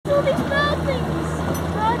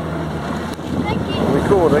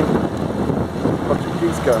forward, I think. A bunch of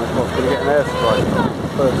geese going across, going to get an air strike.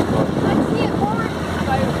 First strike.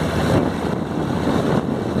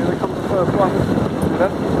 Here they come the first one.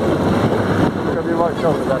 Then. Go to your right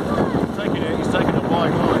shoulder then. He's taking a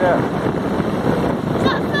wide line. Yeah. Is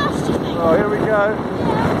that first, do you think? Oh, here we go.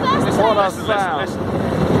 Yeah, first. What a sound. Listen.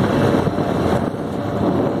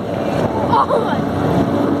 Oh my.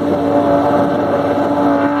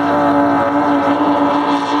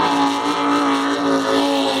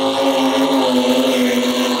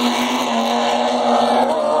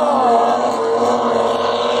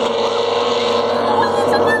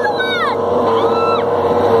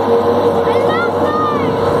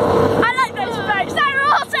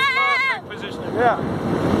 Yeah.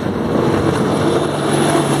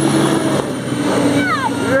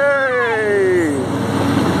 Yay!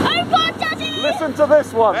 Oh God, Daddy! Listen to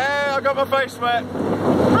this one. Hey, I got my face wet. I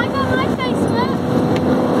got my face wet.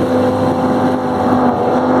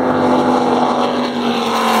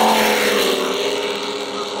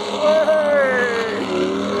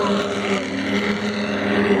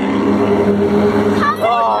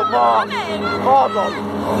 Oh, Mom! Hold on.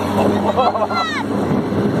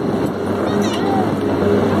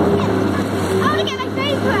 I want to get my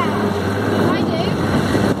face wet. I do.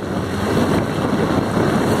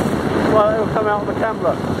 Well, it'll come out of the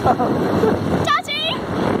camera. Daddy!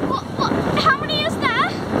 What? How many is there?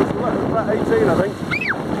 It's about 18, I think.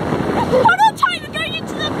 Hold on tight, we're going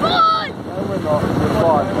into the pond! No, we're not. We're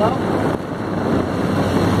fine.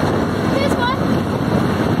 Here's one.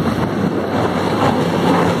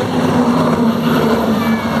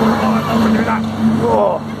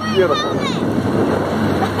 Oh, beautiful.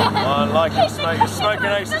 I like it. Smoking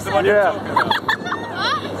Ace is the one you're talking about.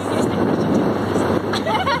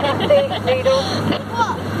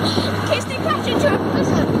 What? Kids do crash into a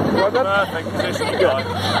prison. Perfect position, guy.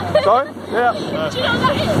 Sorry? Yeah. Do you know what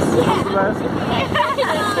that is?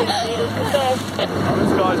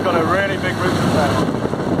 This guy's got a really big root to tail.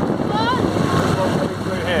 What? This one's coming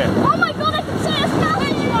through here. Oh my God, I can see a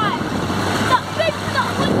skeleton right. That big, that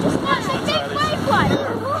one just like a big wave one.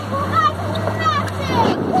 That's massive.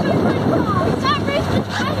 Oh my God. That rooster's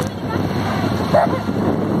tiny in the back.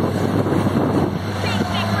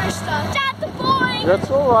 Big rooster. Dad, the boy. That's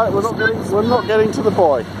all right. We're not getting to the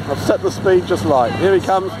boy. I've set the speed just right. Here he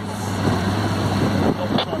comes.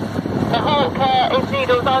 It's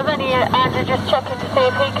Needles. I was only Andrew just checking to see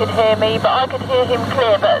if he could hear me, but I could hear him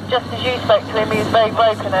clear. But just as you spoke to him, he was very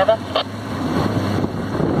broken. Over.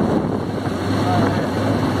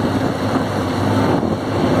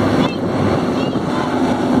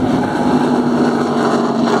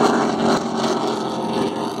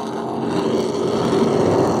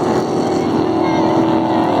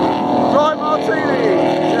 Right, Martini.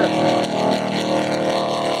 Yes.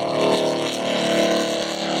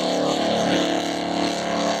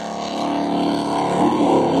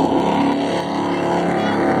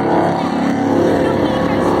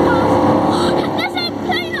 There's a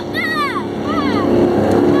plane up there.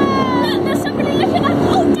 Look, there's somebody looking at.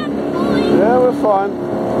 Oh, Dad, the boy. Yeah, we're fine.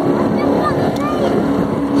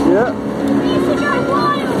 Yeah. These are going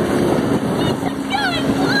wild. These are going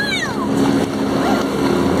wild.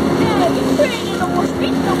 Yeah, he's putting in a wash.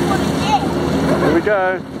 He's not want to get. Here we go.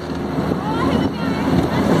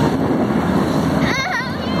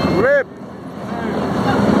 Rip.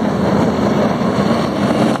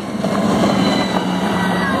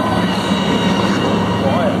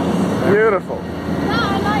 Beautiful. No, I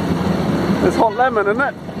like it. It's hot lemon, isn't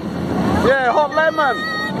it? Yeah, hot lemon.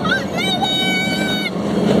 Hot lemon!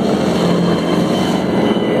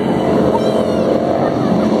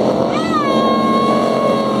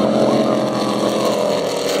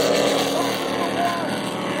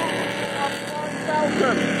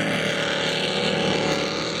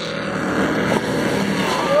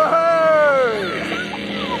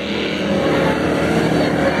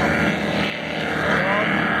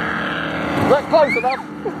 That's close enough.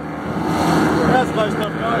 That's close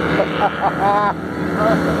enough, guys.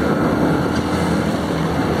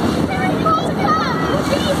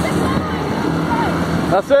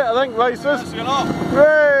 That's it, I think, racers. That's your lot.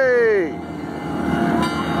 Hooray!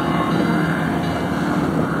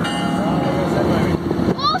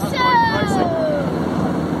 Awesome!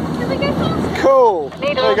 Can we go faster? Cool. There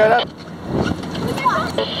you go, Dad. Can we go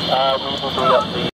faster? We will be up the